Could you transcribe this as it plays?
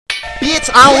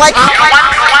bitch. I don't like it.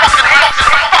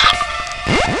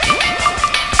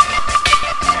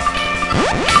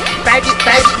 Faggot.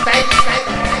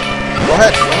 Go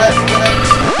ahead.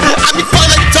 I be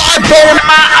feeling dark, baby.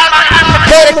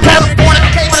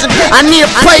 I need a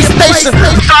PlayStation.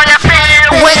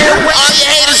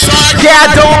 Yeah,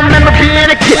 I don't remember being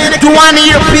a kid. Do I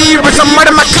need a beaver? I'm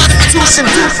murder my constitution.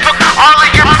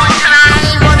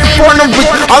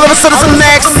 All of a sudden some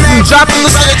next dropping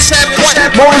this in the checkpoint.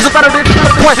 Morals about to reach the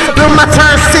point. Build my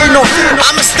turn signal.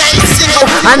 I'ma stay single.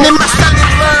 I need my study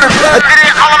learn. I did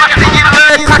it all of my singular.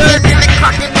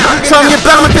 Tell me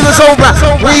about my feelings over.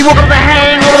 We woke up the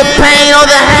hangover, the pain, or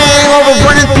the hangover.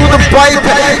 Running through the bike.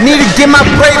 Need to get my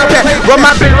brake pad. Run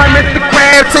my bitch like Mr.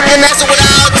 Crab. Taking ass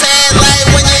without tan. Like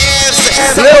when you answer.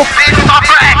 Little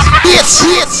bitch.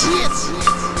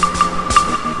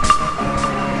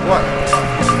 What?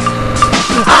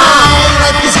 I ain't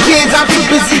like these kids, I'm too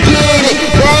busy getting it.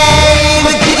 They ain't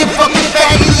thinking fucking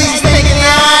faggots, thinking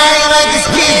I ain't like these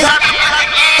kids, I'm too busy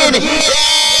getting it. They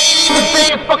ain't even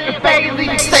thinking fucking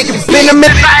faggots, thinking been a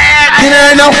minute, you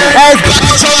know, as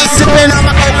controller sipping,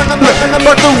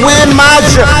 but the wind my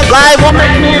drip. Like what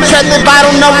makes me attractive, I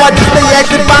don't know what to stay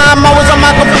active. I'm always on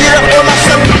my computer or my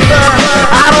cellular.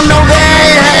 I don't know that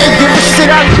I ain't give a shit.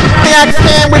 I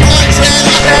stand with me,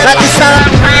 like the sound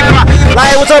of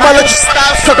like what's up, I let you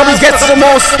stop. Suck up these gets some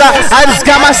more stop. I just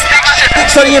got my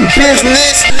studying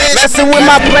business, messing with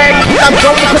my black keys. I'm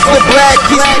going because of the black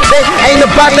keys. They ain't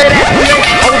about that.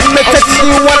 I was in the Texas,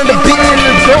 you wanted to be in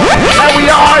the door. Now we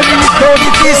are these girls.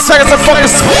 These suckers are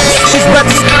fucking sweet. She's about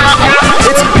to stop.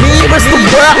 It's me, Mr.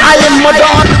 World. I am mother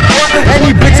on the floor. And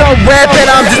you bitch on rap that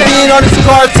I'm just being on this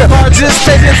cartel. Just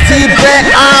take this to your back.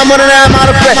 I'm on and I'm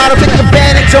out of breath. Take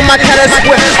advantage of my kind of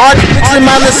sweat. All these bitches in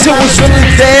my list, shit was really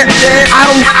there.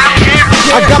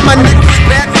 I got my niggas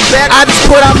back. I just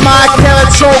put out my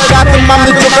control. Got them, I'm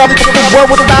the joke. I put the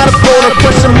world without a bone. A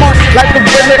question mark like the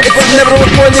winner. It's never a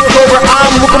point in Cobra.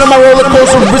 I'm looking at my roller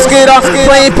coaster. Risk it off.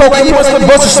 Playing poker. What's the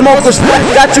bunch of smokers?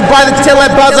 Got you by the tail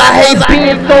like buzz. I hate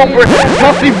being sober.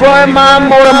 Mostly running my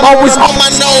mode. I'm always on my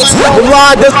nose. The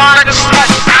law does.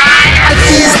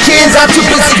 These kids, I'm too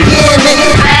busy getting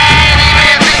it.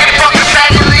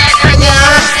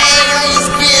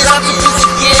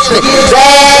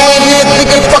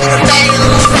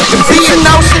 Being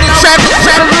ocean and traffic,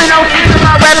 traveling ocean in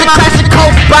my rapping classic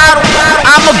Coke bottle.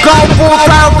 I'ma go full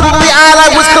throttle through the eye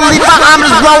like Wiz Khalifa. I'm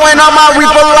just blowing on my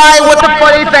reefer light. What the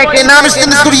fuck they thinking? I'm just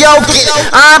in the studio getting.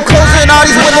 I'm closing all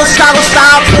these windows, style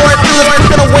for it through the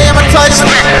picking away my touch.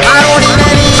 I don't need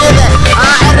any of that.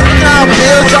 I had to become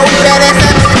Bill Joey badass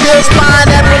at the Bill spine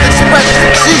that will express.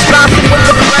 She's bouncing with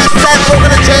the breast that broken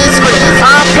the chain split.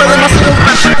 I'm pulling my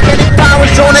single getting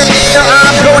powers on the hill.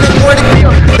 I'm going in for the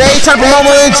kill. They ain't trying to promote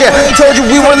me in jail. Told you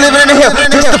we were living in the hill.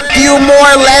 Just a few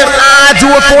more left. I do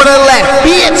it for the left,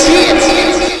 bitch.